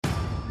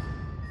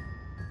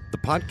The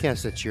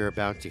podcast that you're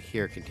about to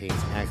hear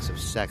contains acts of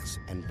sex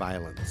and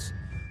violence.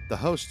 The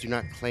hosts do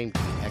not claim to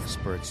be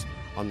experts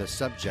on the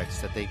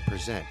subjects that they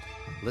present.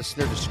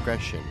 Listener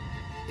discretion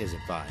is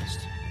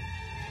advised.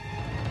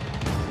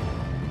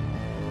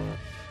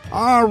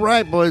 All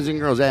right, boys and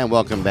girls, and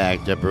welcome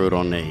back to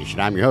Brutal Nation.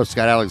 I'm your host,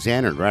 Scott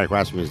Alexander, and right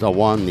across from me is the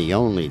one, the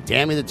only,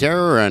 Tammy the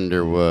Terror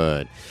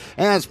Underwood.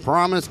 As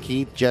promised,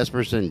 Keith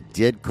Jesperson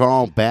did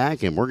call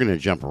back, and we're going to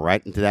jump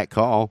right into that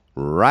call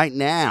right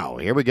now.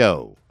 Here we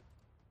go.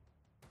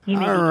 All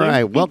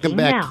right, welcome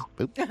back.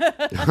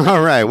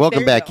 All right,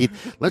 welcome back,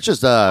 Keith. Let's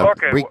just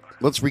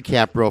let's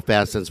recap real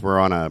fast since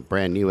we're on a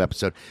brand new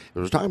episode.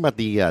 We were talking about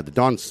the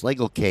Dawn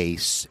Slagle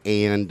case,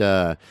 and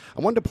I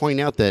wanted to point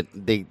out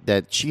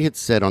that she had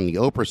said on the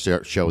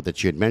Oprah show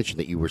that you had mentioned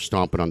that you were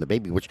stomping on the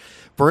baby. Which,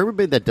 for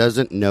everybody that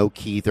doesn't know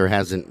Keith or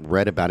hasn't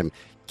read about him,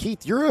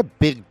 Keith, you're a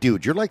big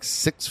dude. You're like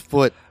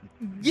 6'7",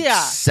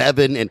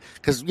 and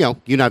because you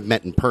and I've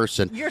met in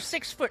person. You're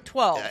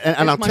 6'12",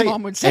 and I'll my tell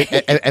mom would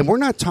say. And we're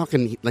not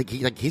talking like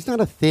he's not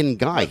a thin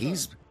guy.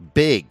 He's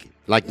big,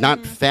 like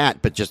not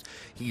fat, but just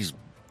he's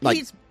like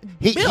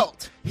he's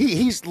built.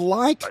 He's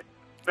like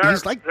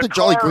the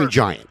Jolly Green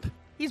Giant.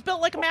 He's built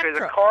like a Mack truck.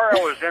 The car I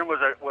was in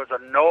was a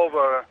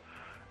Nova,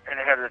 and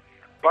it had a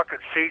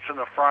bucket seats in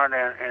the front,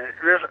 and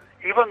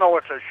even though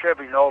it's a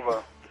Chevy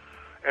Nova.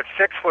 At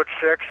 6'6"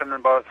 and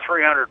about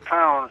 300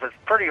 pounds, it's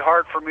pretty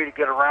hard for me to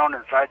get around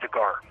inside the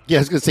car. Yeah, I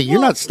was going to say you're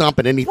not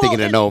stomping anything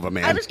in a Nova,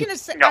 man. I was going to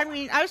say, no.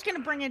 I was going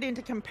to bring it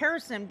into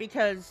comparison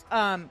because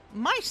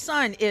my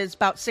son is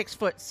about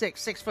 6'6",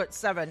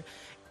 6'7",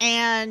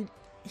 and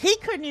he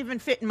couldn't even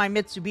fit in my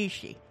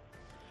Mitsubishi.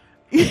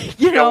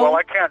 Yeah, well,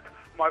 I can't.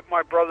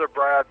 My brother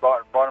Brad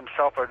bought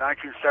himself a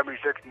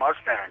 1976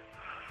 Mustang.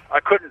 I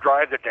couldn't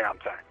drive the damn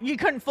thing. You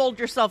couldn't fold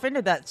yourself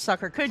into that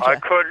sucker, could you? I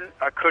couldn't.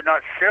 I could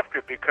not shift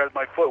it because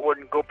my foot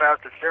wouldn't go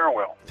past the steering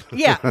wheel.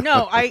 Yeah,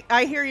 no,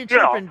 I hear you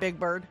chirping, Big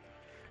Bird.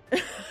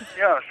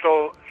 Yeah,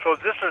 so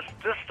this is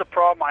the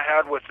problem I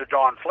had with the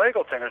Dawn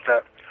Slagle thing is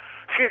that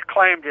she had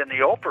claimed in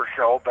the Oprah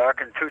show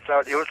back in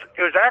 2000. It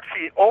was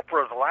actually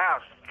Oprah's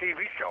last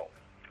TV show.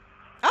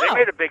 Oh. They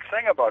made a big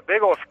thing about it.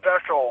 Big old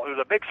special. It was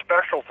a big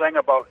special thing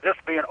about this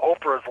being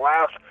Oprah's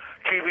last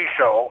TV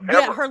show ever.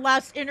 Yeah, her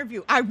last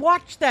interview. I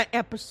watched that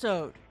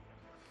episode.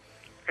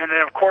 And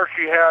then, of course,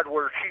 she had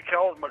where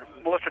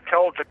Melissa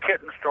tells the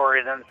kitten story,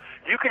 and then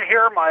you can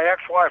hear my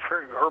ex-wife,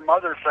 her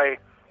mother, say,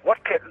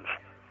 "What kittens?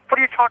 What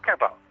are you talking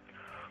about?"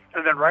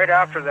 And then right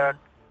after that,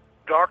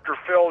 Dr.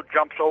 Phil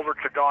jumps over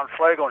to Dawn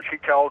Slagle, and she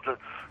tells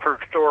her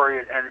story,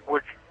 and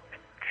which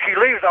she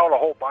leaves out a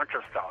whole bunch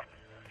of stuff.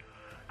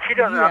 She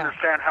doesn't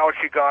understand how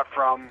she got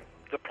from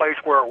the place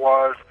where it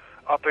was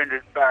up into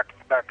back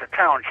to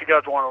town. She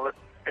doesn't want to let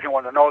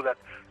anyone to know that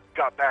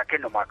got back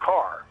into my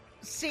car.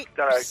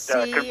 That I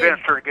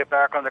convinced her to get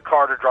back on the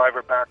car to drive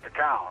her back to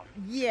town.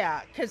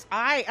 Yeah, because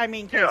I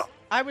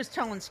was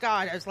telling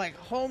Scott, I was like,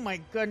 oh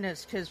my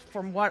goodness, because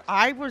from what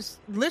I was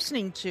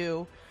listening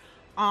to,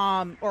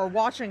 or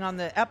watching on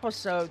the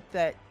episode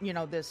that,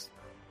 this,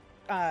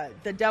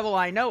 The Devil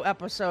I Know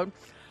episode,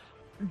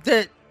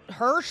 that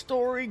her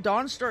story,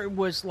 Dawn's story,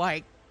 was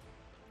like,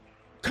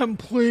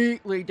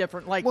 completely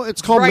different. Like, well,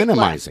 it's called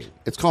minimizing.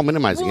 Left. It's called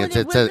minimizing. Well,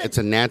 it's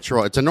a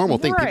natural. It's a normal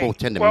thing. Right. People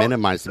tend to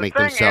minimize to make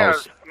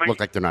themselves look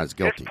like they're not as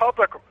guilty.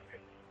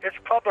 It's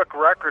public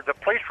record. The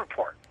police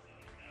report.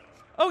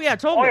 Oh yeah,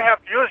 totally. All you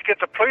have to do is get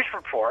the police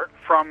report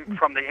from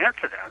the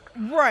incident.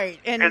 Right,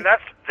 and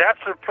that's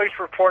the police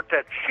report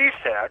that she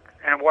said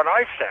and what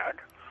I said.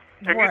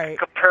 And you can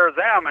compare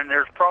them, and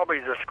there's probably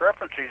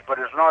discrepancies, but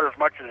it's not as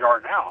much as there are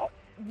now.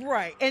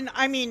 Right, and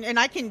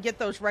I can get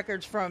those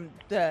records from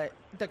the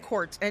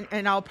courts,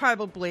 and I'll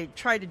probably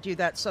try to do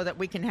that so that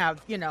we can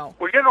have, Well,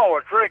 what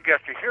really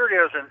gets you, here it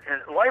is, in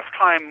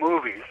Lifetime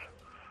Movies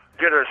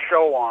did a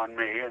show on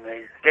me, and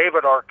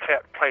David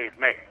Arquette played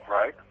me,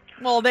 right?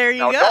 Well, there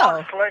you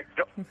go.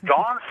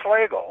 Dawn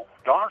Slagle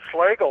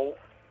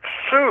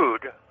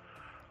sued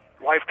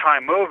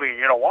Lifetime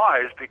Movie, why?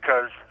 Is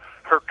because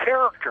her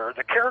character,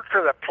 the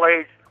character that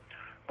played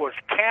was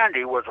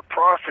Candy, was a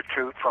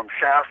prostitute from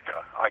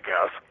Shasta, I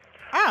guess.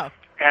 Oh.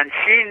 And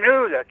she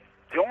knew that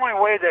the only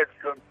way that,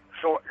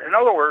 so in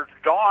other words,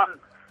 Dawn,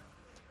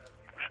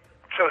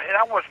 so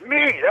that was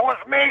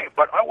me,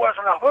 but I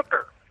wasn't a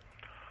hooker.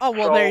 Oh,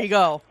 well, there you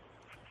go.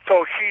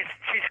 So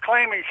she's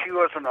claiming she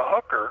wasn't a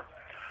hooker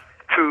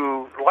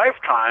to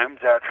Lifetime,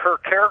 that her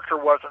character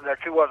that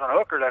she wasn't a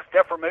hooker. That's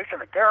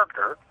defamation of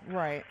character.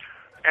 Right.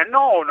 And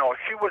no,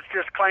 she was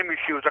just claiming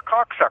she was a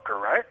cocksucker,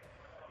 right?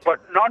 But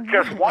not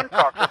just one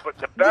cocksucker, but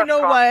the best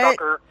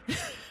cocksucker.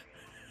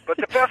 But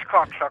the best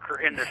cocksucker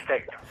in the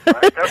state.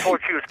 Right? That's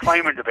what she was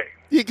claiming to be.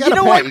 You got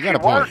a point. You got a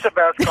point. If she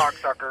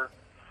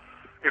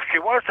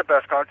was the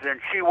best cocksucker, then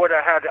she would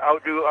have had to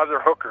outdo other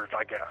hookers,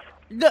 I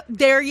guess.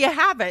 There you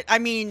have it. I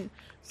mean,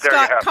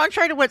 Scott,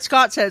 contrary to what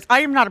Scott says, I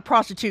am not a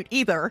prostitute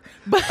either.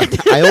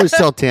 But I always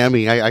tell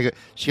Tammy,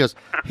 she goes,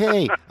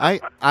 "Hey,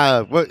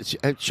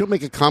 she'll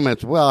make a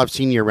comment. Well, I've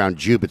seen you around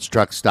Jubit's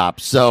truck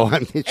stops, so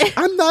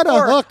I'm not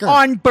a hooker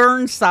on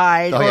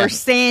Burnside or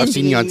Sandy. I've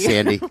seen you on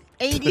Sandy.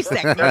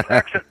 82nd.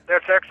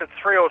 That's exit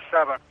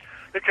 307.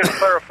 Let's just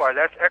clarify.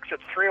 That's exit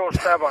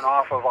 307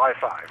 off of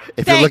I-5.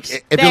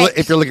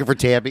 If you're looking for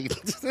Tammy,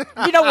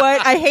 you know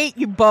what? I hate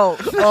you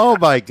both. Oh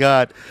my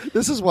God!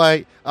 This is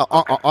why,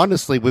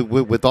 honestly,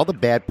 with all the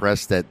bad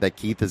press that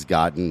Keith has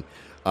gotten,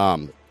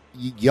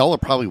 y'all are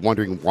probably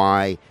wondering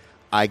why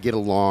I get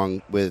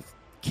along with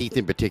Keith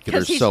in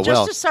particular so well. Because he's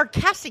just as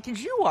sarcastic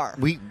as you are.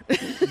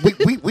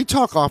 We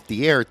talk off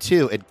the air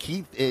too, and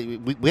Keith,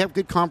 we have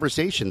good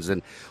conversations.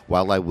 And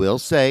while I will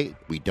say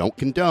we don't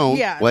condone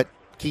what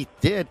Keith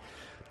did,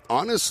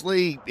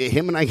 honestly,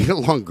 him and I get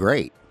along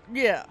great.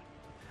 Yeah.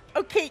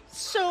 Okay,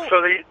 so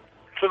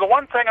the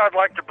one thing I'd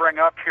like to bring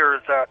up here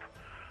is that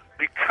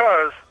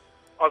because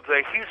of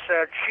the he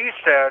said, she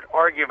said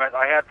argument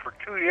I had for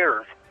 2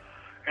 years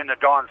in the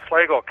Don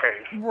Slagle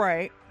case.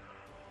 Right.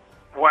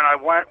 When I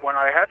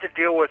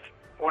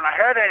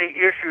had any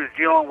issues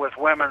dealing with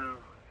women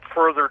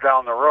further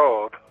down the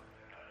road,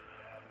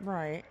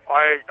 right.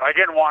 I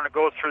didn't want to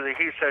go through the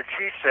he said,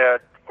 she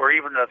said, or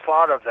even the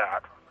thought of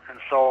that. And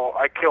so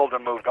I killed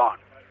and moved on.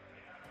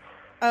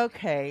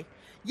 Okay.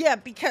 Yeah,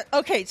 because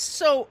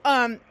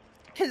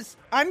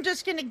I'm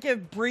just going to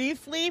give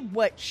briefly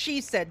what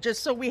she said,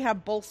 just so we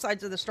have both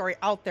sides of the story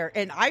out there.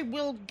 And I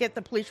will get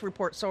the police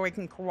report so I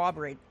can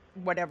corroborate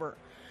whatever.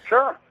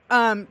 Sure.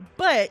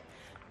 But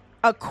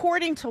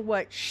according to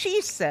what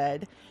she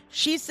said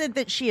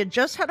that she had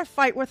just had a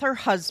fight with her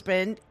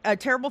husband, a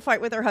terrible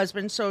fight with her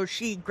husband. So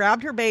she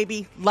grabbed her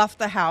baby, left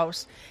the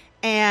house,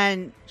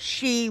 and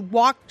she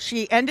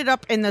ended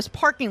up in this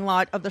parking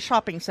lot of the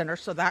shopping center.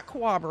 So that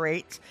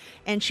corroborates.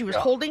 And she was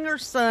holding her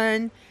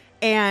son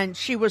and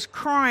she was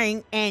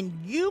crying, and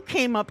you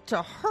came up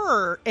to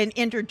her and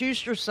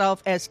introduced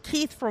yourself as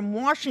Keith from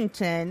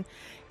Washington,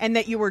 and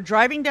that you were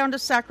driving down to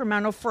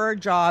Sacramento for a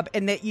job,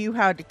 and that you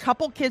had a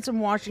couple kids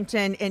in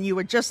Washington, and you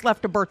had just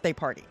left a birthday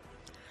party.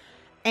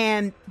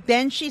 And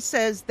then she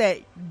says that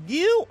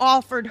you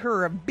offered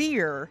her a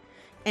beer,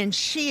 and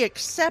she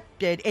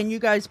accepted, and you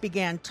guys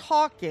began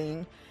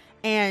talking,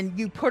 and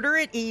you put her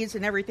at ease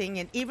and everything.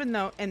 And even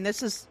though, and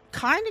this is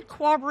kind of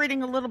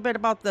corroborating a little bit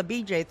about the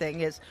BJ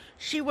thing, is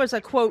she was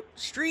a, quote,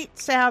 street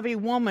savvy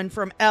woman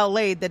from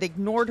LA that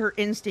ignored her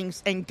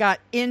instincts and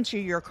got into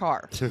your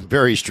car.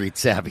 Very street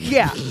savvy.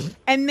 Yeah.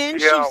 And then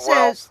she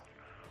says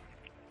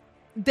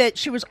that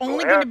she was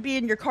only going to be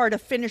in your car to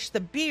finish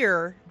the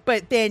beer,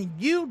 but then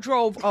you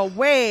drove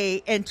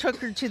away and took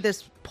her to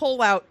this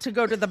pullout to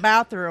go to the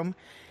bathroom.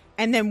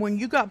 And then when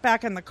you got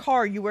back in the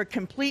car, you were a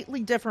completely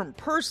different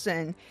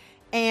person.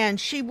 And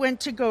she went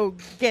to go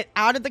get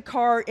out of the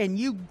car, and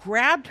you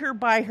grabbed her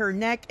by her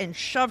neck and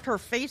shoved her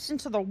face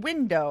into the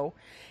window.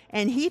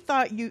 And she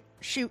thought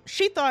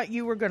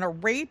you were going to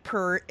rape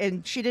her,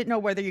 and she didn't know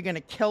whether you're going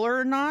to kill her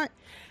or not.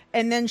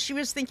 And then she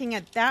was thinking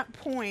at that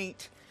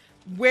point,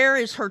 where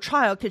is her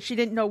child? Because she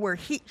didn't know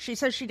she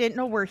says she didn't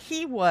know where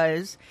he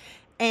was.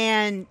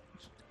 And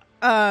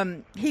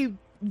you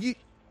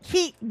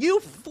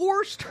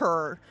forced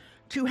her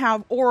to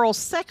have oral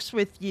sex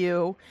with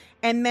you,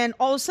 and then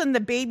all of a sudden the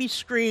baby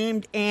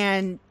screamed,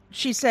 and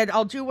she said,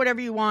 I'll do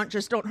whatever you want,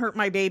 just don't hurt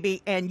my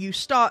baby. And you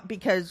stopped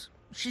because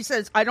she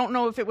says, I don't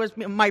know if it was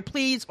my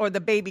pleas or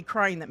the baby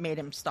crying that made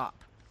him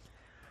stop.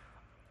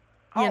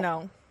 You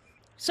know?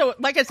 So,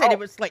 like I said, it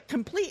was like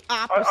complete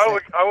opposite.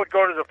 I would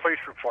go to the police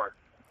report.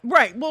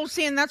 Right. Well,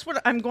 see, and that's what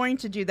I'm going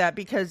to do that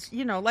because,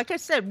 like I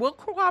said, we'll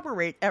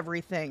corroborate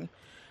everything.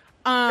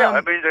 Yeah,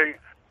 I mean,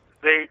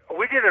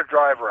 we did a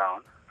drive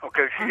around.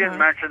 Okay, she didn't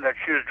mention that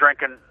she was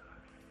drinking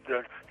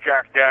the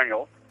Jack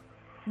Daniel.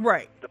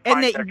 Right.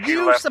 And that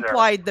you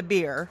supplied the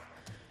beer.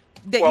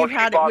 That you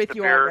had it with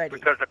you already.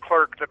 Because the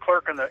clerk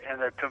in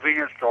the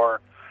convenience store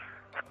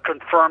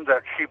confirmed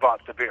that she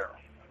bought the beer.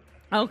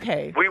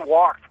 Okay. We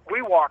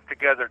walked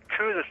together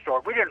to the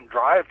store. We didn't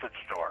drive to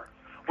the store.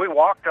 We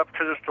walked up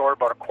to the store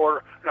about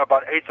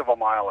about 1/8 of a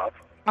mile up.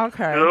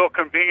 Okay. The little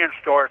convenience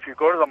store. If you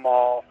go to the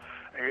mall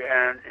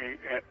and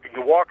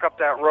you walk up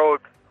that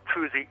road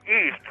to the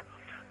east,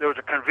 there was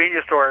a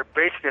convenience store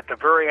basically at the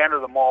very end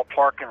of the mall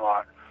parking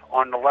lot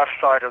on the left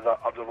side of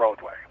the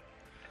roadway.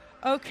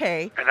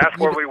 Okay. And that's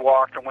where we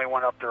walked, and we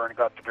went up there and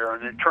got the beer,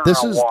 and then turned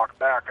around, walked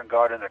back, and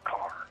got in the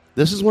car.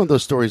 This is one of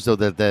those stories, though,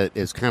 that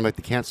is kind of like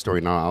the cat story,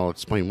 and I'll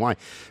explain why.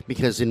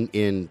 Because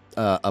in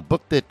a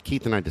book that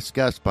Keith and I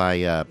discussed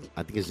by, I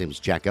think his name is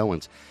Jack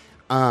Owens,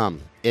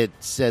 it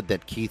said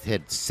that Keith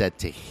had said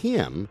to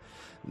him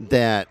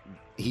that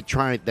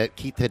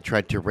Keith had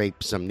tried to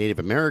rape some Native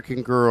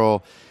American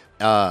girl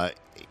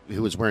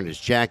who was wearing his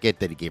jacket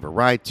that he gave a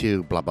ride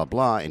to, blah, blah,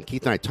 blah. And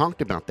Keith and I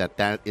talked about that.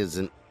 That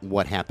isn't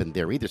what happened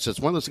there either. So it's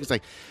one of those things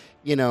like,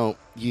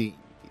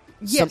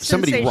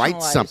 somebody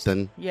writes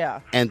something,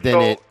 and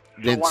then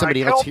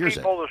somebody else hears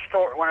it.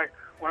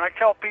 When I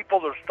tell people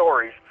the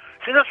stories,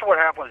 see, this is what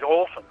happens.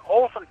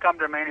 Olson come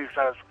to me and he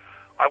says,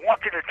 I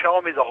want you to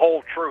tell me the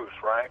whole truth,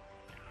 right?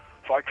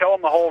 So I tell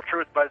him the whole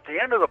truth, but at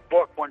the end of the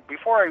book,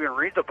 before I even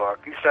read the book,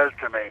 he says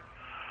to me,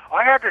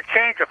 I had to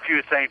change a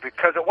few things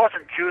because it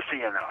wasn't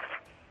juicy enough.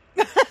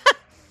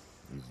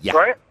 Yeah.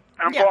 Right?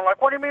 And I'm going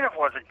like, what do you mean it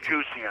wasn't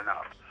juicy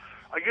enough?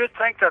 You'd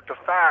think that the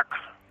facts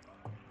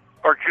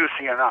are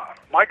juicy enough.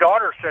 My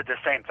daughter said the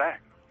same thing.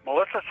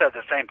 Melissa said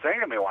the same thing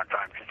to me one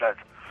time. She said,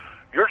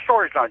 your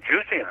story's not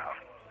juicy enough.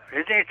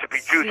 It needs to be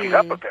juicied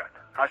up a bit.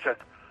 I said,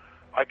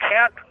 I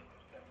can't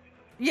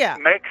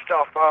make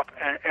stuff up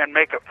and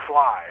make it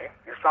fly.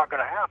 It's not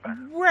going to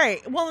happen.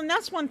 Right. Well, and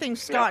that's one thing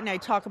Scott and I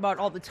talk about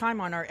all the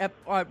time on our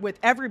with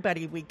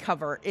everybody we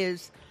cover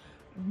is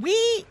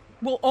we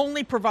will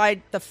only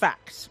provide the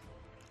facts.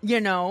 You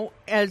know,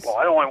 as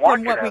I only want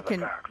from what we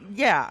can,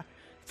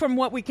 from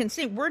what we can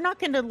see, we're not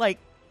going to like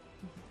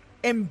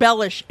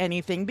embellish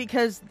anything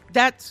because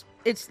that's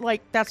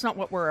not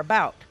what we're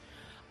about.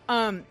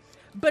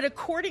 But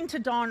according to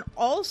Dawn,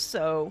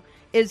 also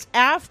is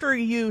after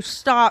you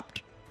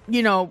stopped,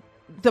 you know,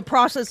 the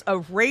process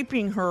of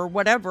raping her,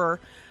 whatever,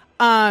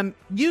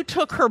 you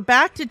took her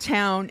back to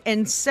town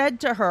and said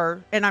to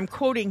her, and I'm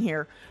quoting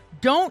here,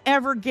 don't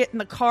ever get in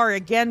the car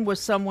again with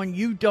someone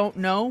you don't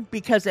know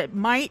because it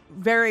might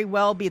very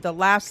well be the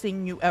last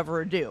thing you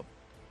ever do.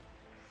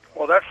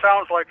 Well, that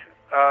sounds like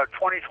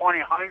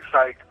 20/20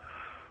 hindsight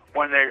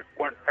when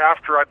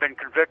after I've been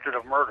convicted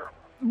of murder.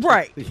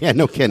 Right. Yeah,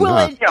 no kidding.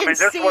 Well, Huh? Yeah, I mean,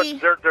 this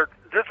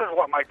is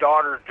what my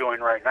daughter's doing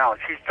right now.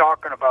 She's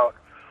talking about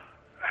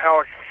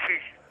how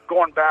she's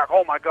going back.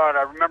 Oh my God,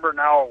 I remember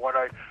now what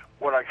I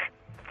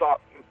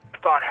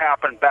thought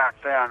happened back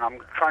then. I'm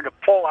trying to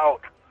pull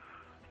out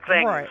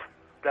things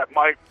that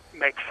might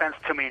make sense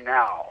to me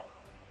now,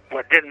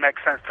 but didn't make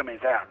sense to me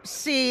then.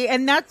 See,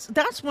 and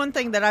that's one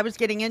thing that I was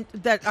going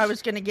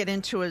to get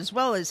into as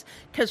well, is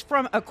because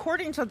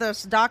according to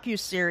this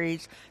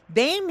docuseries,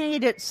 they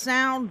made it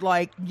sound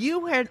like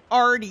you had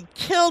already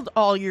killed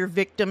all your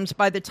victims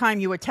by the time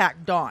you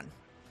attacked Dawn.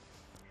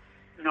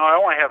 No, I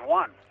only had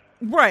one.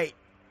 Right.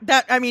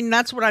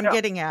 That's what I'm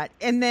getting at.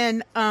 And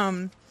then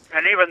and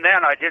even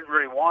then I didn't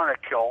really want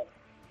to kill,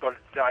 but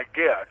I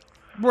did.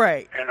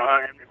 Right. And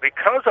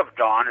because of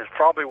Dawn is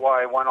probably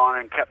why I went on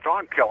and kept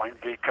on killing,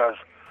 because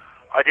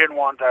I didn't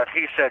want that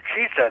he said,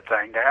 she said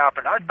thing to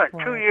happen. I spent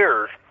 2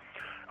 years.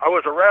 I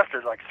was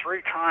arrested like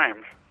 3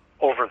 times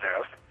over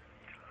this.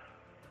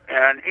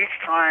 And each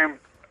time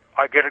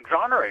I get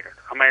exonerated.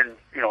 I mean,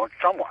 you know,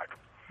 somewhat.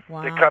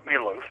 Wow. They cut me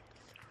loose.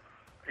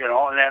 You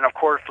know, and then, of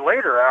course,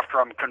 later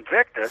after I'm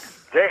convicted,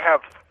 they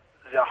have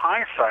the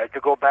hindsight to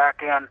go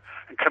back in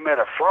and commit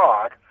a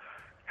fraud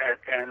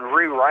and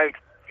rewrite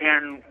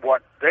in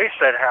what they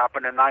said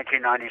happened in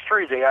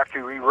 1993. They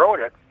actually rewrote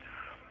it,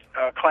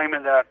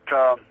 claiming that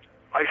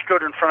I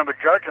stood in front of a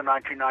judge in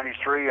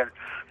 1993 and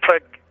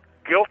pled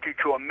guilty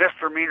to a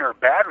misdemeanor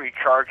battery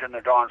charge in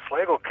the Don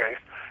Slagle case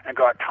and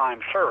got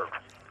time served.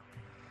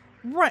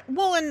 Right.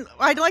 Well, and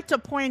I'd like to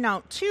point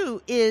out,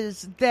 too,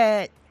 is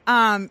that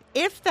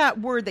if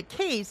that were the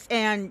case,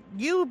 and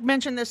you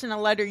mentioned this in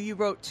a letter you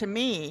wrote to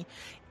me,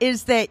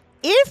 is that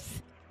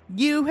if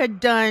you had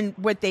done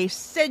what they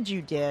said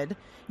you did,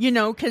 you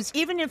know, because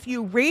even if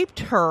you raped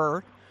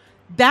her,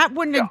 that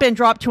wouldn't have been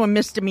dropped to a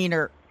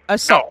misdemeanor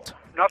assault.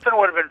 No, nothing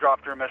would have been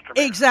dropped to a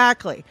misdemeanor.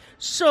 Exactly.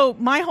 So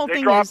my whole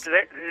thing is...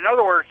 in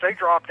other words, they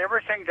dropped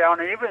everything down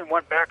and even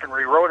went back and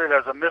rewrote it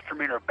as a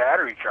misdemeanor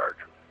battery charge.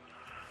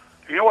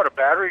 You know what a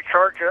battery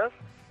charge is?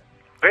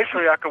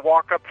 Basically, I could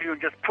walk up to you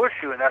and just push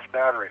you, and that's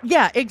battery.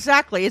 Yeah,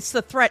 exactly. It's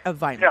the threat of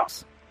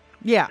violence.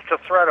 Yeah. It's a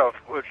threat of...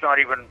 It's not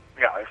even...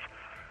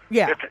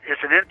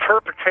 It's an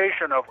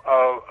interpretation of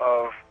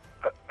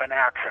an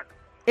action.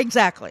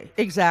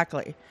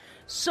 Exactly.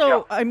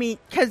 So,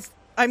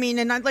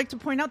 and I'd like to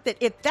point out that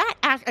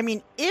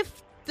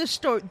if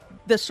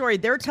the story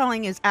they're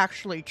telling is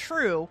actually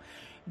true,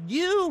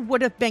 you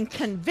would have been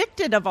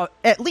convicted of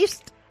at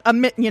least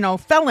a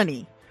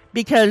felony,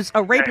 because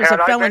a rape is a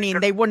felony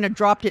and they wouldn't have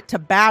dropped it to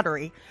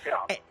battery.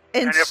 Yeah.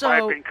 And if I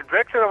had been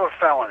convicted of a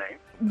felony,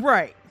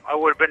 right, I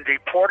would have been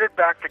deported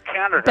back to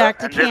Canada,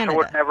 and this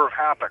would never have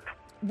happened.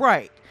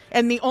 Right.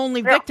 And the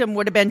only victim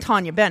would have been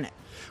Tanya Bennett.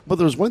 Well,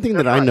 there was one thing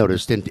that I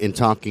noticed in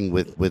talking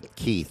with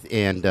Keith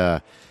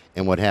and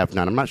what happened.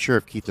 Now, I'm not sure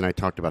if Keith and I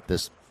talked about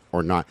this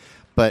or not,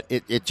 but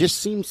it just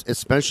seems,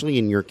 especially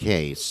in your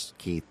case,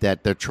 Keith,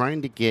 that they're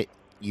trying to get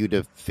you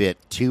to fit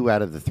 2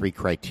 out of the 3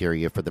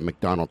 criteria for the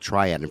McDonald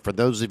Triad. And for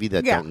those of you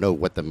that don't know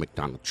what the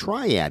McDonald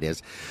Triad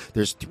is,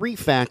 there's 3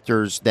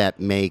 factors that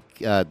make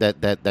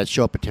that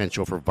show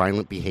potential for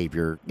violent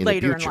behavior in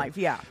later the future, in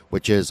life,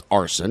 which is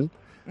arson.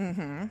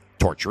 Mm-hmm.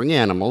 Torturing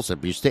animals,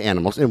 abuse to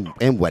animals,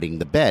 and wetting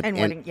the bed.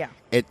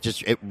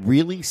 It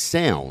really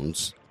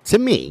sounds to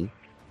me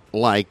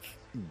like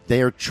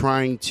they're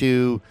trying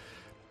to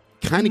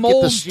kind of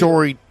get the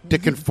story to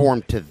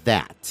conform to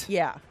that.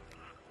 Yeah.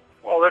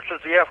 Well, this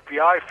is the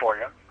FBI for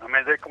you. I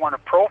mean, they want to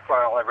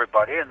profile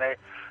everybody, and they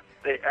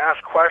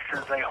ask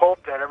questions. They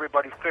hope that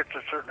everybody fits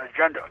a certain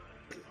agenda.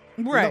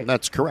 Right. No,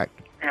 that's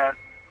correct. And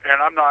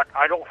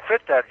I don't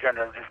fit that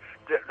agenda.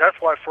 That's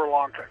why for a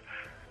long time.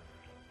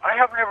 I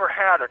have never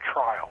had a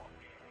trial,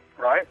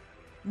 right?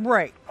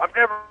 Right. I've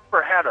never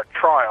had a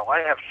trial. I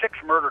have 6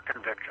 murder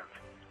convictions.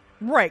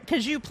 Right,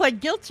 because you pled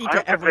guilty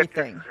to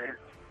everything.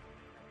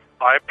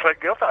 I pled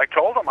guilty. I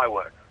told them I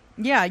would.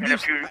 Yeah. And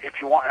if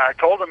you want, I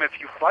told them if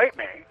you fight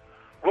me,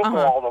 we'll go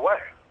all the way.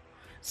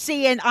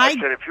 See, and I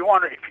said if you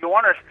want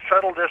to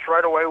settle this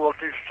right away, we'll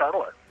just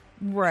settle it.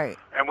 Right.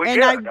 And we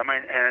did. I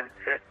mean,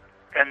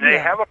 and they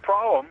have a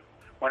problem.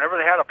 Whenever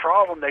they had a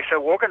problem, they said,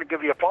 "We're going to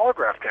give you a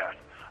polygraph test."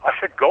 I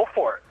said, "Go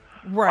for it."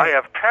 Right. I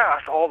have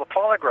passed all the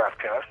polygraph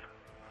tests,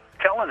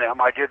 telling them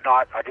I did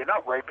not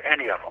rape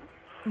any of them.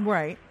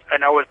 Right.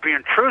 And I was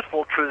being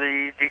truthful to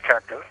the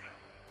detectives.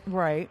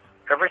 Right.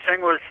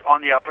 Everything was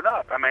on the up and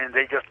up. I mean,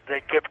 they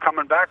kept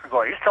coming back and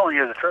going, "He's telling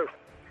you the truth."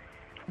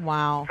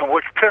 Wow. And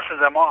which pisses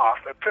them off.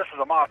 It pisses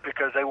them off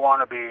because they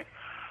want to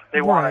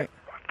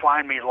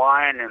find me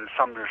lying in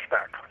some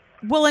respect.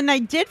 Well, and I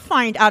did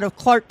find out of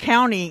Clark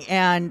County,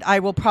 and I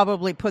will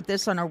probably put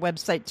this on our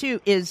website too,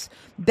 is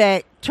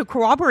that to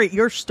corroborate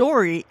your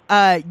story,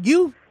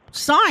 you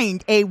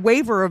signed a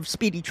waiver of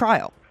speedy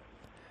trial.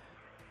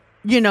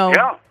 You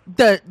know,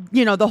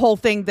 the whole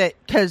thing that,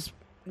 because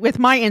with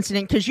my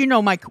incident, because one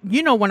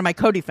of my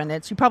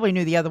co-defendants, you probably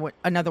knew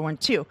another one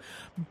too,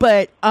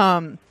 but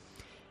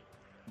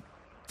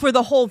for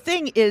the whole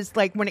thing is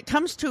like when it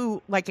comes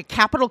to like a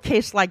capital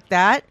case like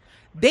that,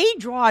 they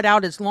draw it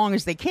out as long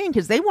as they can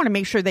because they want to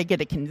make sure they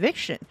get a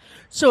conviction.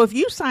 So if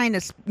you sign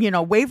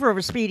a waiver of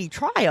a speedy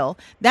trial,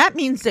 that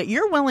means that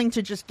you're willing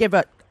to just give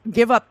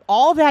up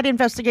all that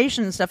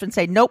investigation and stuff and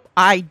say, "Nope,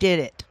 I did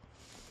it."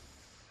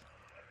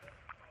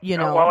 You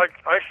know. Well,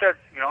 I said,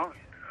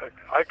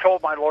 I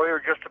told my lawyer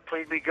just to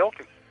plead me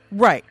guilty.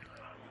 Right.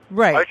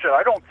 Right. I said,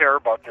 I don't care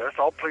about this.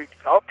 I'll plead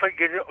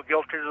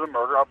guilty to the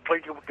murder. I'll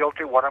plead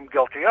guilty what I'm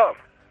guilty of.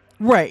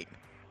 Right.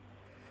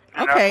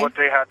 And okay. That's what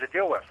they had to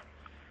deal with.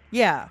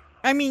 Yeah.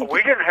 I mean,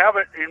 we didn't have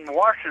it in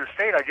Washington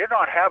State. I did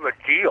not have a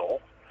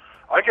deal.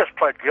 I just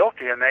pled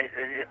guilty, and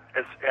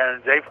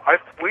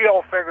we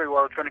all figured I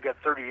was going to get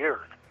 30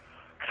 years,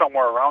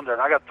 somewhere around there,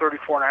 and I got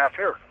 34 and a half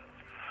years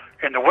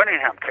in the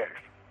Winningham case.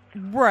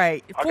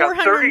 Right.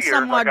 400 and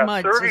some odd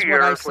months is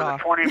what I saw.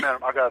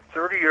 I got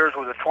 30 years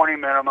with a 20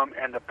 minimum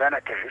in the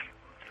Bennett case.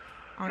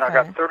 Okay. And I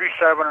got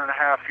 37 and a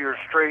half years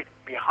straight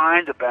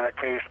behind the Bennett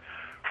case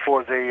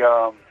for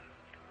the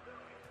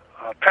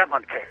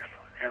Pentland case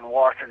in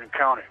Washington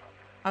County.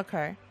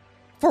 Okay.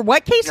 For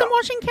what case in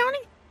Washington County?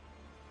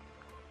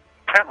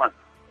 Pentland.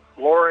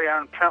 Lori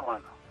Ann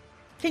Pentland.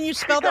 Can you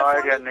spell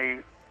that for me?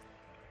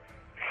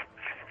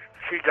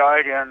 She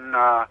died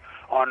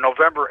on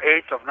November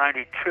 8th of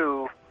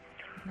 92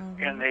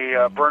 in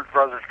the Burns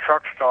Brothers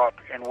truck stop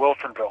in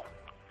Wilsonville.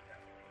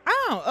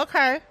 Oh,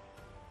 okay.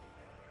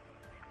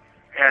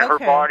 And her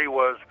body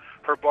was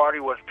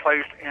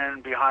placed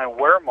in behind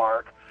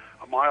Wearmark,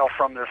 a mile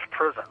from this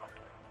prison.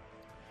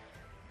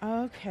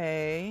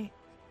 Okay.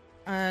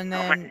 And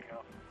then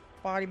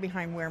body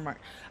behind Wearmark.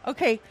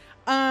 Okay.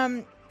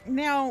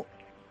 Now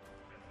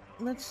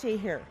let's see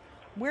here.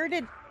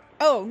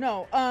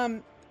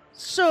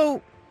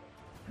 So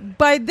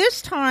by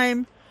this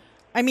time,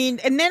 I mean,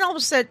 and then all of a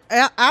sudden,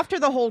 after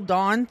the whole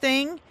Dawn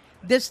thing,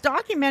 this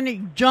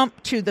documentary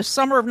jumped to the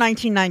summer of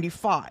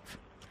 1995.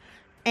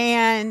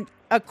 And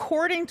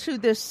according to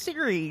this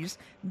series,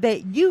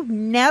 that you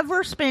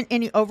never spent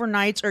any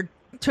overnights or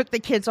took the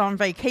kids on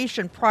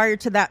vacation prior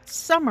to that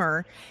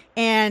summer.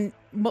 And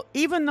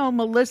even though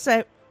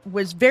Melissa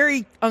was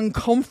very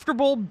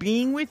uncomfortable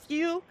being with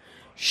you,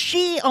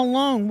 she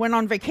alone went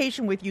on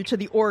vacation with you to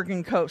the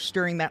Oregon coast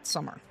during that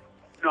summer.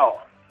 No.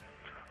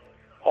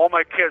 All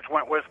my kids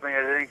went with me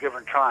at any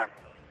given time.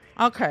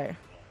 Okay.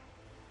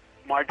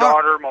 My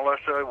daughter,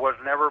 Melissa, was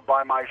never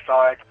by my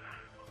side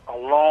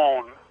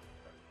alone.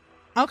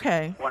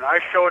 Okay. When I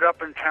showed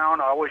up in town,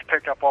 I always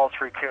picked up all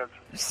 3 kids.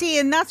 See,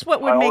 and that's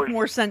what would make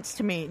more sense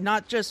to me,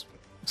 not just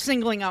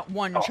singling out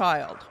one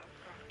child.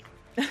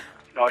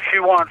 No, she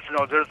wants to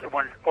know this.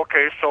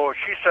 So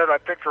she said I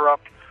picked her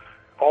up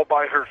all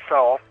by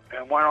herself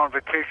and went on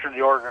vacation to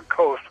the Oregon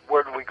coast.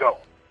 Where did we go?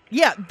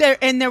 Yeah,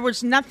 there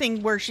was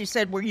nothing where she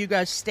said where you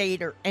guys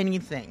stayed or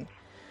anything.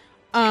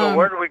 So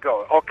where did we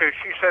go? Okay,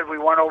 she said we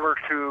went over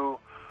to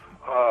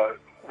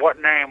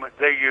what name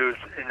they used,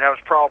 and that was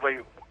probably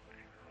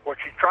what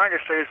she's trying to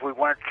say is we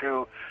went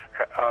to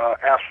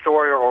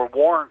Astoria or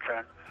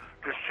Warrenton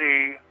to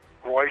see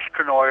Royce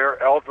Conoyer,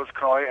 Elvis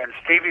Conoyer, and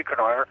Stevie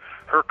Conoyer,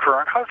 her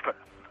current husband.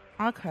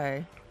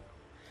 Okay.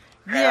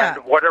 Yeah.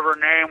 And whatever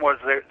name was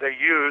they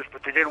used,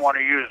 but they didn't want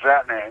to use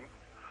that name.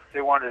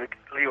 They wanted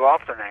to leave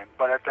off the name.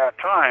 But at that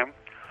time,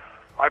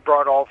 I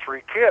brought all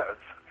 3 kids,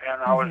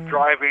 and I was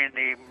driving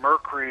the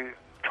Mercury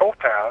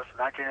Topaz,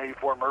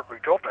 1984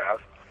 Mercury Topaz,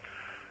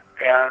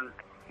 and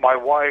my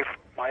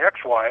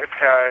ex-wife,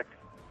 had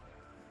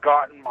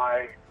gotten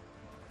my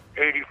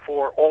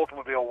 84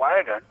 Oldsmobile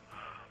wagon,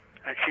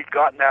 and she'd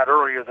gotten that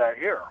earlier that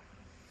year.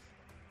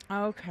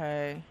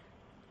 Okay.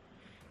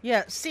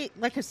 Yeah, see,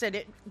 like I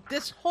said,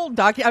 this whole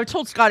I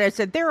told Scott, I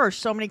said, there are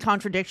so many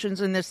contradictions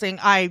in this thing.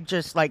 I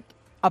just,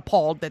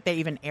 appalled that they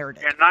even aired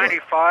it. In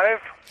 95?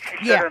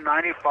 She said in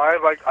 95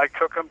 I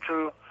took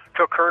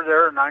her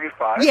there in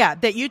 95? Yeah,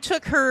 that you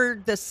took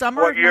her the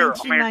summer What of year?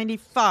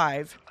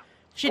 1995.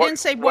 She didn't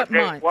say what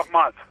month. What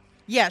month?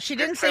 Yeah, she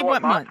didn't say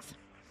what what month.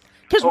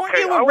 Because weren't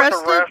you arrested?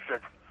 I was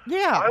arrested.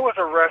 Yeah. I was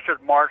arrested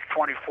March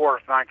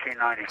 24th,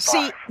 1995.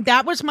 See,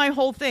 that was my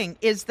whole thing,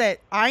 is that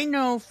I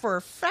know for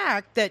a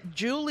fact that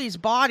Julie's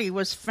body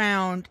was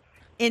found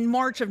in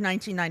March of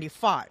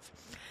 1995.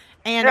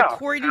 And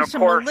according to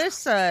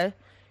Melissa,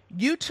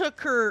 you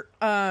took her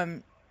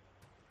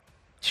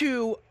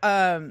to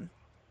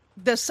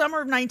the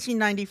summer of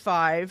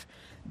 1995,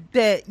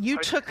 that you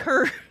took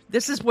her...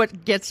 This is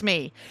what gets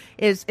me,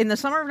 is in the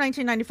summer of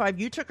 1995,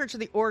 you took her to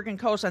the Oregon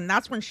coast, and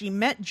that's when she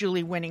met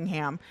Julie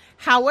Winningham.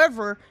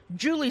 However,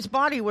 Julie's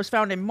body was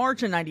found in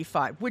March of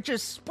 95, which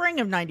is spring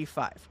of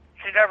 95.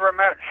 She had never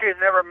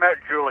met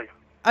Julie.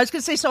 I was going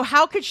to say, so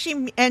how could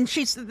she, and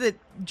she said that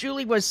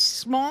Julie was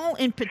small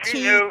and petite.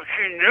 She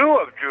knew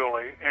of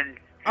Julie in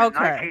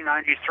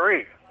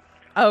 1993.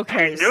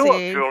 Okay, She knew of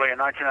Julie in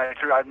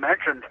 1993. I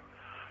mentioned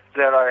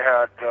that I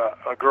had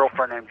a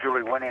girlfriend named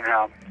Julie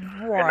Winningham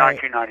in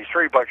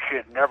 1993, but she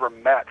had never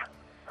met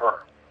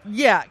her.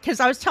 Yeah,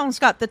 because I was telling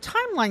Scott, the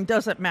timeline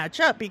doesn't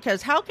match up,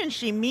 because how can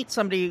she meet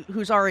somebody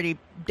who's already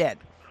dead?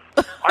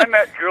 I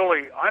met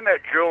Julie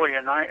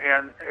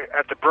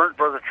at the Burnt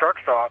Brother truck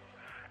stop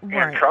in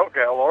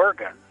Troutdale,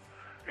 Oregon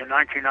in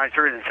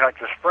 1993 in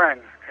Texas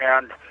Spring,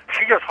 and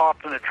she just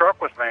hopped in the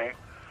truck with me.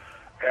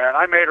 And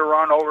I made a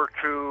run over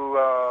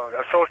to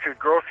Associated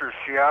Grocers,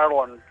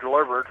 Seattle, and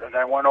delivered. And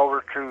then went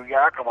over to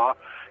Yakima,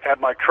 had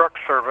my truck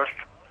serviced.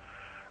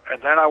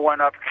 And then I went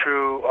up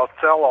to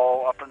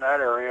Othello, up in that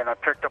area, and I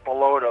picked up a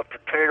load of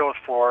potatoes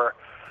for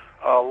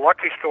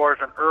Lucky Stores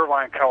in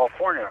Irvine,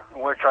 California,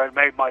 in which I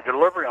made my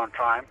delivery on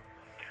time.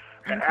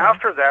 And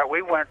after that,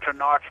 we went to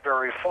Knott's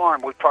Berry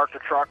Farm. We parked the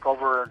truck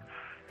over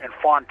in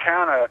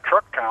Fontana,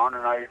 Truck Town,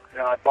 and I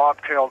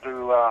bobtailed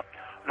to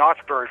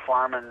Knott's Berry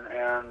Farm,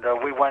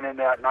 and we went in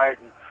that night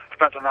and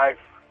spent the night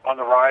on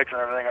the rides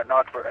and everything at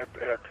Knott's Berry,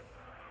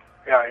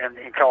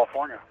 in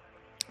California.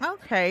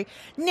 Okay.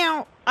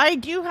 Now, I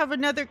do have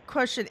another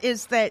question,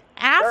 is that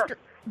after,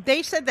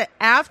 they said that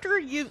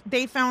after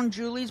they found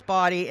Julie's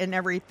body and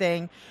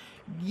everything,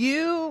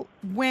 you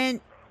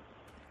went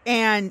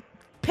and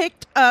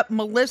picked up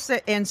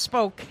Melissa in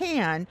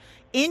Spokane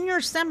in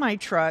your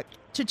semi-truck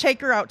to take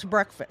her out to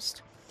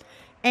breakfast.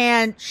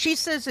 And she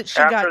says that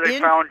she After they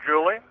found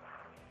Julie?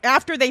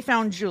 After they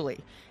found Julie,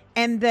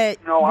 and that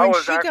I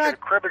was at a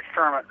cribbage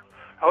tournament.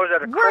 I was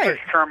at a cribbage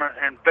tournament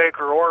in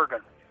Baker,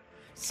 Oregon.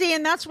 See,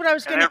 and that's what I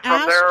was going to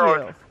ask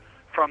you.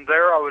 From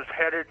there, I was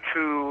headed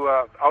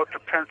to out to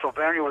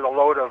Pennsylvania with a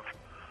load of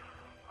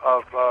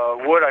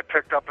wood I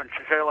picked up in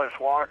Chehalis,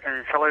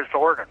 Oregon.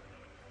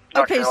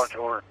 Okay.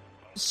 Oregon.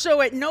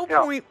 So at no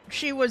point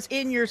she was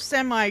in your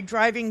semi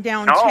driving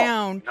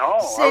downtown,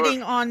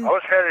 sitting on.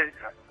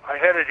 I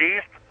headed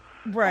east.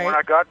 Right. And when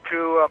I got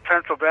to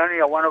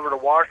Pennsylvania, I went over to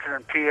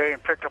Washington, PA,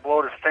 and picked up a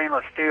load of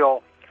stainless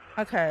steel.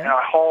 Okay. And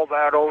I hauled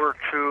that over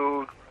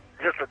to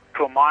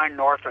a mine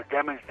north of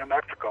Demings, New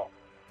Mexico.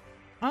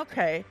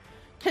 Okay.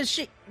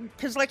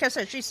 Because like I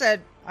said, she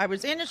said, I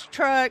was in his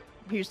truck,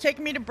 he was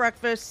taking me to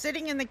breakfast,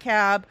 sitting in the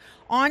cab,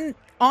 on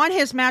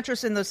his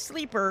mattress in the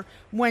sleeper,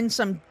 when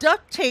some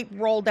duct tape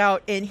rolled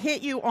out and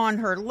hit her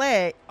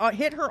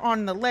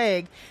on the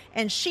leg,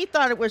 and she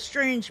thought it was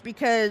strange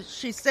because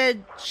she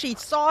said she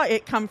saw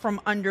it come from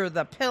under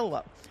the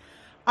pillow.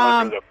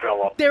 Under the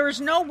pillow. There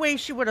was no way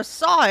she would have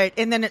saw it,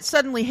 and then it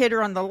suddenly hit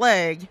her on the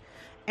leg.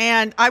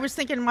 And I was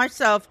thinking to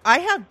myself, I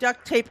have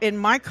duct tape in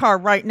my car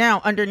right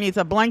now underneath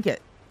a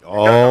blanket.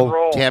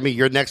 Oh, Tammy,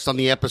 you're next on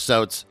the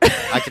episodes.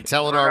 I can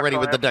tell it already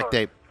with the duct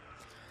tape.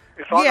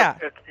 It's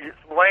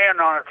laying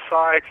on its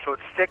side, so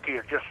it's sticky.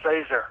 It just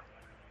stays there.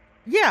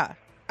 Yeah.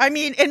 I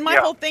mean, and my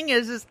whole thing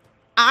is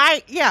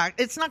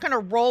it's not going to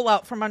roll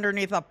out from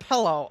underneath a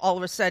pillow all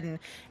of a sudden.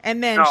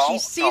 And then she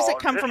sees it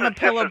come from a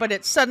pillow, but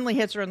it suddenly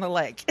hits her in the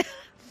leg.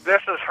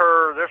 This is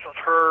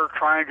her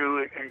trying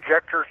to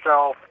inject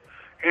herself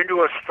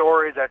into a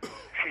story that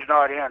she's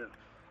not in.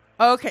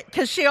 Okay,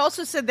 because she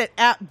also said that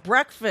at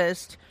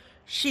breakfast,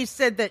 she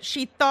said that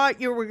she thought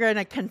you were going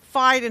to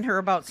confide in her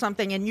about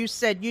something, and you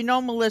said,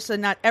 Melissa,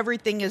 not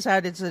everything is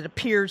as it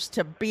appears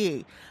to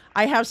be.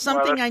 I have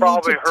something I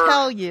need to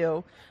tell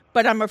you,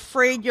 but I'm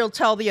afraid you'll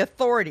tell the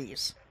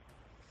authorities.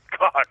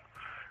 God.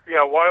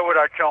 Yeah, why would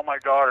I tell my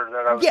daughter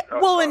that I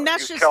was and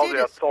that's just tell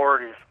the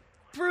authorities?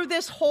 Through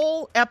this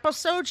whole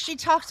episode, she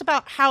talks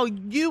about how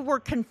you were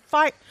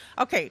confided.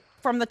 Okay,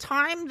 from the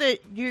time that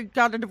you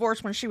got a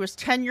divorce when she was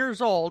 10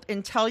 years old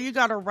until you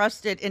got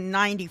arrested in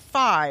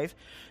 95,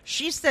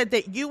 she said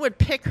that you would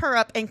pick her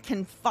up and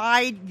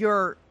confide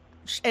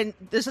and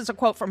this is a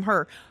quote from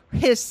her,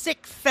 his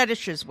sick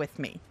fetishes with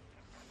me.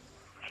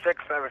 Sick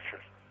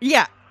fetishes?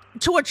 Yeah,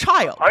 to a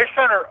child. I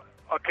sent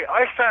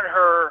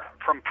her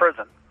from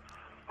prison.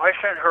 I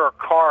sent her a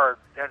card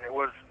that it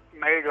was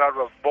made out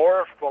of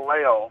Boris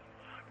Vallejo,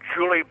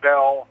 Julie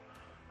Bell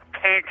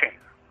painting.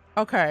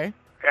 Okay.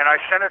 and I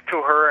sent it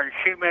to her, and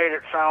she made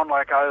it sound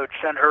like I would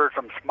send her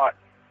some smut.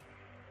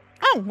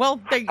 Oh, well,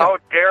 there you go. How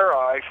dare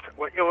I?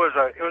 It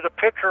was a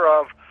picture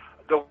of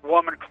the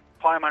woman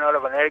climbing out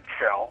of an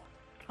eggshell.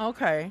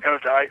 Okay.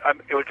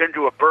 It was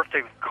into a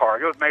birthday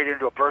card. It was made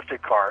into a birthday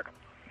card.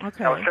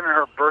 Okay. I was sending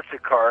her a birthday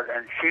card,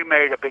 and she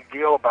made a big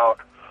deal about,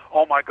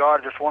 oh my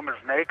God, this woman's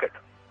naked.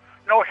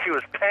 No, she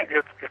was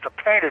painted. It's a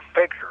painted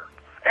picture.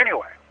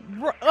 Anyway,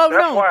 that's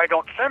why I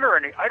don't send her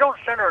any. I don't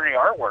send her any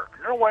artwork.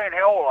 No way in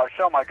hell will I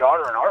sell my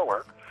daughter an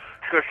artwork,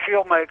 because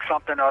she'll make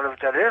something out of it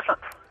that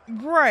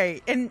isn't.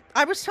 Right. And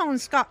I was telling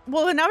Scott.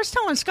 Well, and I was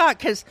telling Scott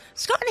because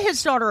Scott and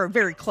his daughter are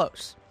very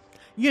close.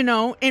 You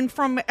know, and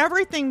from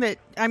everything that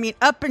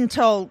up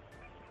until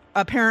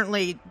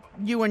apparently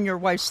you and your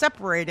wife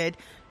separated,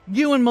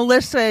 you and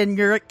Melissa and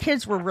your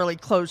kids were really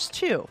close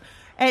too.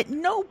 At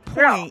no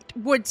point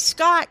would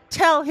Scott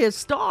tell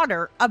his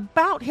daughter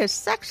about his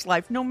sex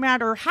life, no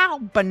matter how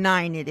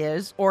benign it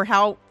is or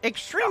how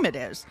extreme it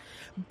is.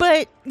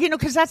 But,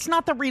 because that's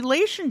not the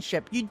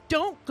relationship. You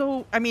don't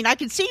go, I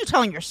can see you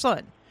telling your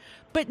son,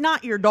 but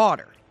not your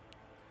daughter.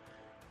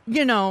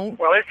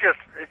 Well, it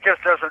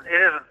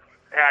isn't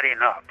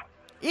adding up.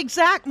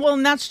 Exactly. Well,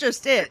 and that's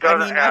just it.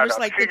 I was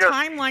like, the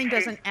timeline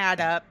doesn't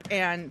add up,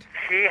 and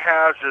she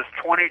has this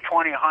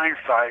 20/20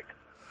 hindsight.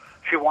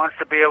 She wants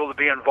to be able to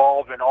be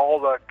involved in all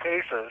the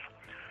cases.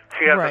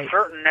 She has a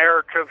certain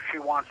narrative she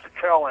wants to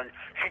tell, and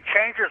she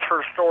changes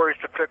her stories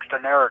to fix the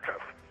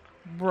narrative.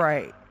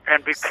 Right.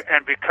 And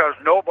because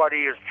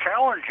nobody is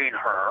challenging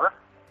her,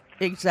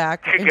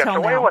 exactly, she gets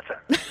away with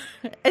it.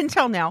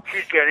 Until now,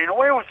 she's getting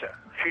away with it.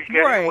 She's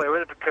getting away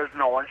with it because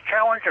no one's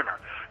challenging her.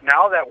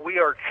 Now that we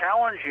are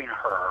challenging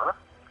her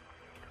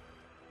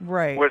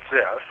with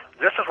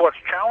this is what's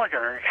challenging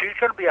her, and she's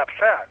going to be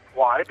upset.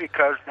 Why?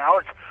 Because now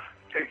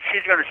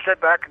she's going to sit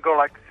back and go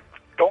like,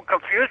 "Don't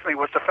confuse me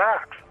with the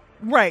facts."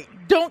 Right.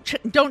 Don't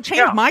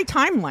change my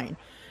timeline.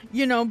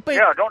 But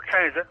don't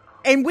change it.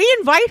 And we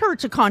invite her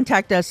to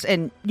contact us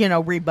and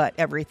rebut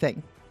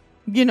everything.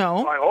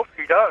 Well, I hope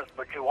she does,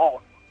 but she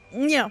won't.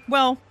 Yeah.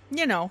 Well,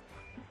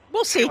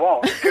 we'll see. She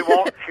won't. She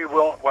won't. She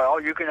will. Well,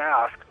 you can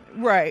ask.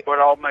 Right. But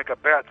I'll make a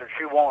bet that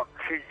she won't.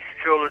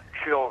 She'll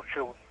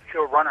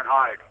run and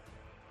hide.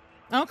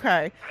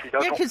 Okay. She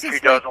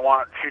doesn't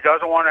want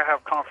to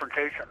have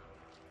confrontation.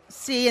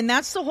 See, and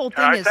that's the whole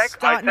thing.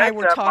 Scott and I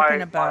were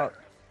talking about.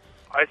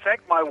 I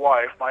think my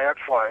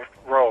ex-wife,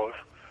 Rose,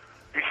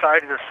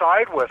 decided to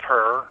side with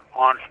her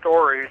on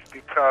stories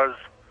because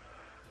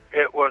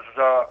it was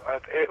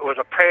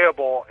a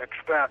payable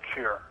expense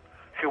here.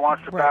 She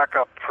wants to back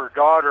up her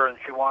daughter, and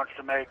she wants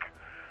to make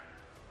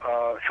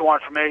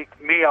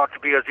me out to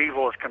be as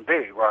evil as can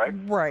be, right?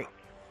 Right.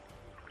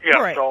 Yeah.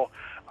 Right. So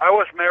I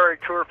was married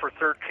to her for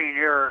 13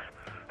 years.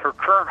 Her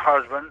current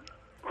husband,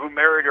 who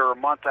married her a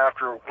month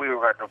after we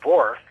got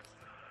divorced,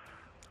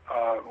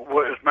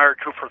 was married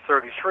to her for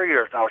 33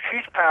 years. Now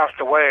she's passed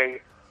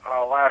away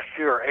last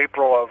year,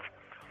 April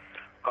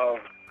of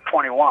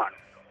 21.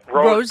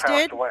 Rose passed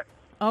did? away.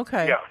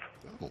 Okay. Yes.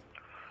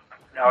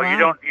 Now you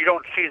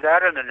don't see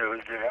that in the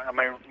news, do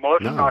you?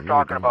 Melissa's not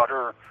talking about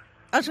her.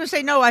 I was going to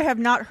say, no, I have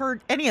not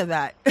heard any of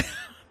that.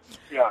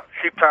 Yeah,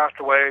 she passed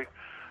away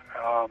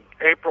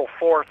April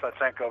 4th, I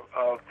think,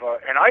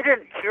 and I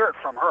didn't hear it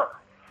from her.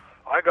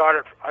 I got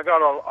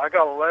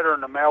a letter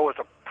in the mail with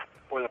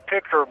a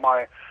picture of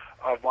my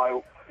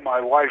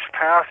wife's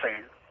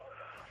passing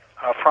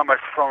from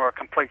a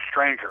complete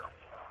stranger.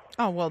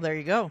 Oh, well, there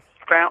you go.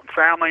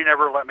 Family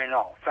never let me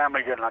know.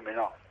 Family didn't let me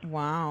know.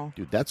 Wow.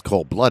 Dude, that's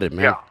cold-blooded,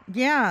 man.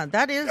 Yeah,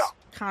 that is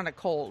kind of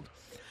cold.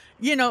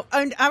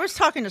 And I was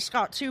talking to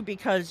Scott, too,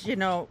 because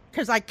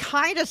I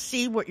kind of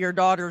see what your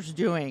daughter's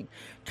doing.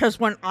 Because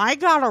when I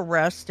got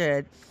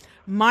arrested,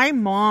 my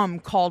mom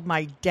called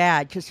my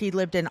dad, because he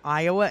lived in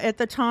Iowa at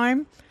the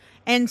time,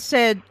 and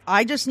said,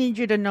 I just need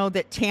you to know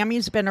that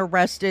Tammy's been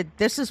arrested.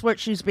 This is what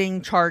she's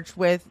being charged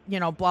with,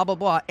 blah, blah,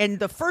 blah. And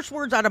the first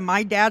words out of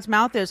my dad's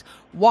mouth is,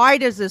 why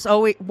is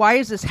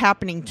this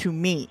happening to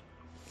me?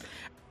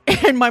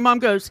 And my mom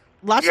goes,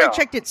 last I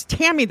checked, it's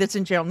Tammy that's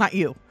in jail, not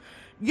you.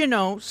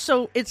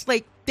 So it's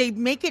like they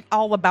make it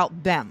all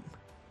about them,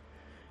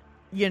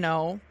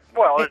 Well,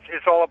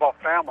 it's all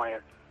about family.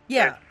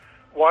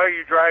 Why are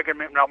you dragging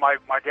me? Now, my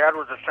dad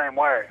was the same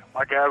way.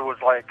 My dad was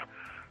like,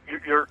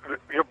 you're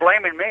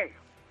blaming me.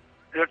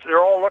 They're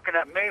all looking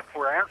at me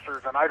for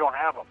answers, and I don't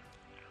have them.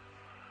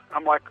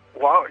 I'm like,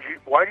 wow,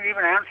 why do you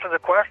even answer the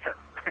question?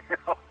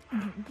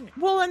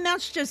 Well, and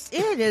that's just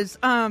it. Is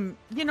and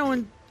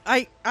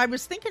I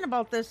was thinking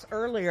about this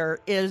earlier.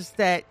 Is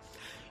that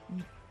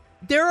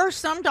there are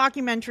some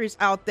documentaries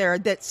out there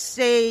that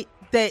say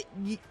that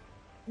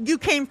you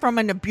came from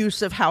an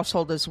abusive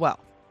household as well.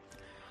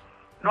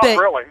 Not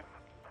really.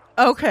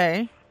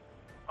 Okay.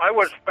 I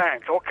was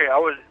spanked. Okay,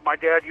 my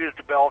dad used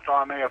a belt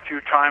on me a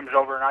few times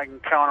over, and I can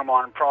count them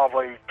on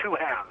probably two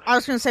hands. I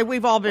was going to say,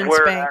 we've all been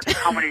spanked.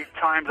 How many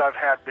times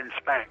I've been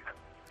spanked.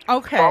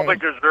 Okay. Probably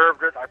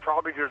deserved it. I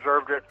probably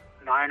deserved it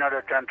 9 out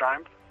of 10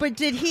 times. But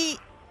did he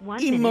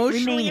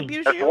emotionally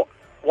abuse you?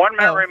 1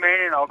 minute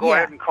remaining. I'll go yeah.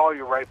 ahead and call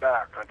you right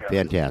back. Okay.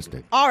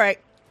 Fantastic. All right.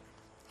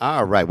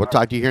 All right. We'll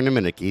talk to you here in a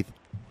minute, Keith.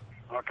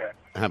 Okay.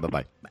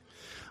 Bye-bye.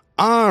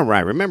 All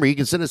right. Remember, you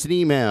can send us an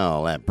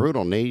email at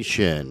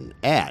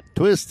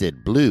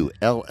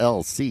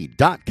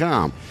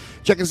brutalnation@twistedbluellc.com.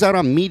 Check us out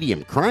on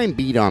Medium, Crime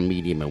Beat on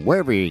Medium, and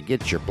wherever you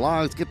get your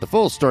blogs. Get the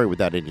full story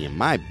without any of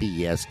my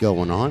BS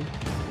going on.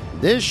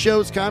 This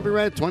show's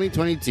copyright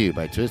 2022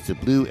 by Twisted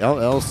Blue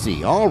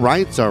LLC. All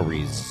rights are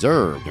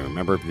reserved. And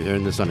remember, if you're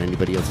hearing this on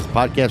anybody else's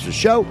podcast or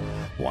show,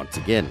 once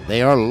again,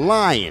 they are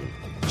lying,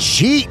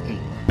 cheating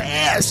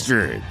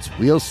bastards.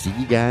 We'll see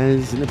you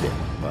guys in a bit.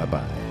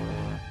 Bye-bye.